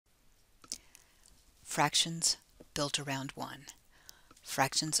Fractions built around 1.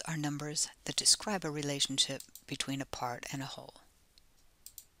 Fractions are numbers that describe a relationship between a part and a whole.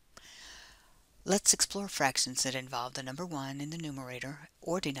 Let's explore fractions that involve the number 1 in the numerator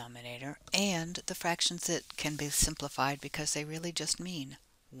or denominator and the fractions that can be simplified because they really just mean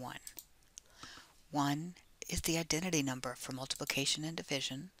 1. 1 is the identity number for multiplication and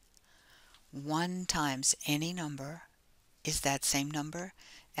division. 1 times any number is that same number,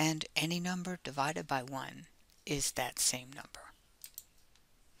 and any number divided by 1 is that same number.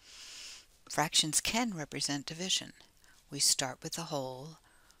 Fractions can represent division. We start with the whole.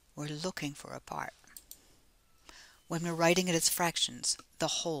 We're looking for a part. When we're writing it as fractions, the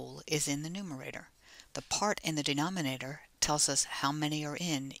whole is in the numerator. The part in the denominator tells us how many are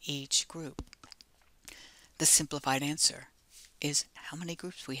in each group. The simplified answer is how many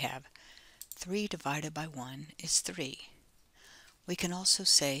groups we have. 3 divided by 1 is 3. We can also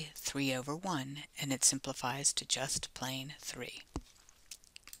say 3 over 1, and it simplifies to just plain 3.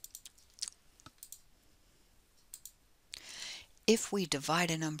 If we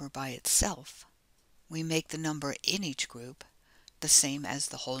divide a number by itself, we make the number in each group the same as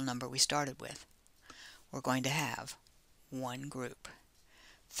the whole number we started with. We're going to have one group.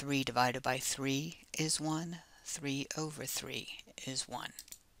 3 divided by 3 is 1. 3 over 3 is 1.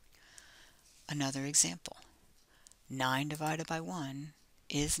 Another example. 9 divided by 1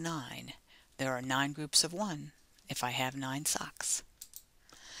 is 9. There are 9 groups of 1 if I have 9 socks.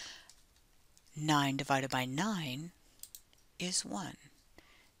 9 divided by 9 is 1.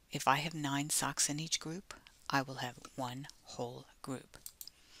 If I have 9 socks in each group, I will have one whole group.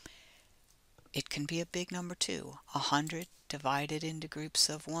 It can be a big number too. 100 divided into groups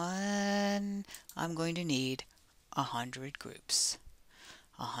of 1, I'm going to need 100 groups.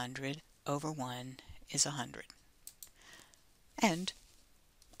 100 over 1 is 100. And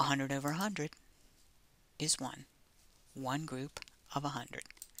 100 over 100 is 1. One group of 100.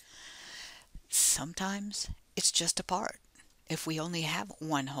 Sometimes it's just a part. If we only have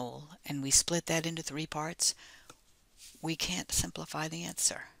one whole and we split that into 3 parts, we can't simplify the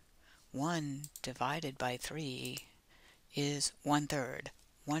answer. 1 divided by 3 is 1/3,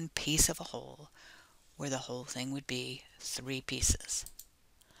 one piece of a whole, where the whole thing would be 3 pieces.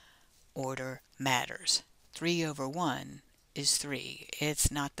 Order matters. 3 over 1 is 3.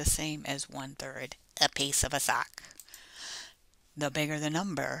 It's not the same as 1/3, a piece of a sock. The bigger the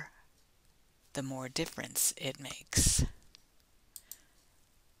number, the more difference it makes.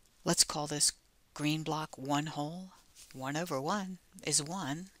 Let's call this green block 1 whole. 1 over 1 is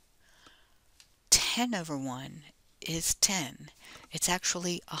 1. 10 over 1 is 10. It's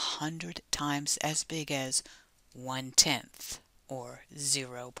actually 100 times as big as 1/10, or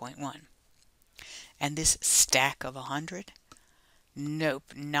 0.1. And this stack of 100?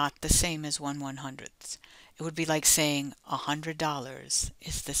 Nope, not the same as 1/100th. It would be like saying $100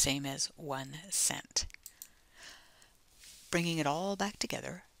 is the same as 1 cent. Bringing it all back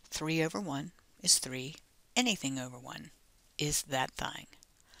together, 3 over 1 is 3. Anything over 1 is that thing.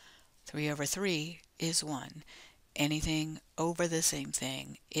 3 over 3 is 1. Anything over the same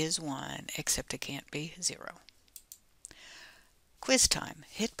thing is 1, except it can't be 0. Quiz time.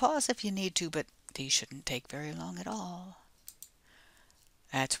 Hit pause if you need to, but these shouldn't take very long at all.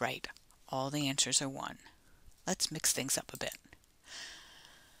 That's right. All the answers are 1. Let's mix things up a bit.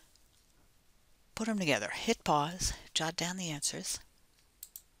 Put them together. Hit pause. Jot down the answers.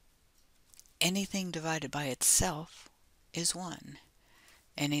 Anything divided by itself is 1.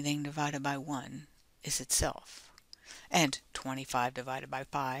 Anything divided by 1 is itself. And 25 divided by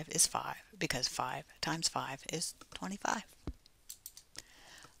 5 is 5, because 5 times 5 is 25.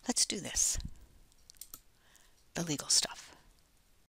 Let's do this. The legal stuff.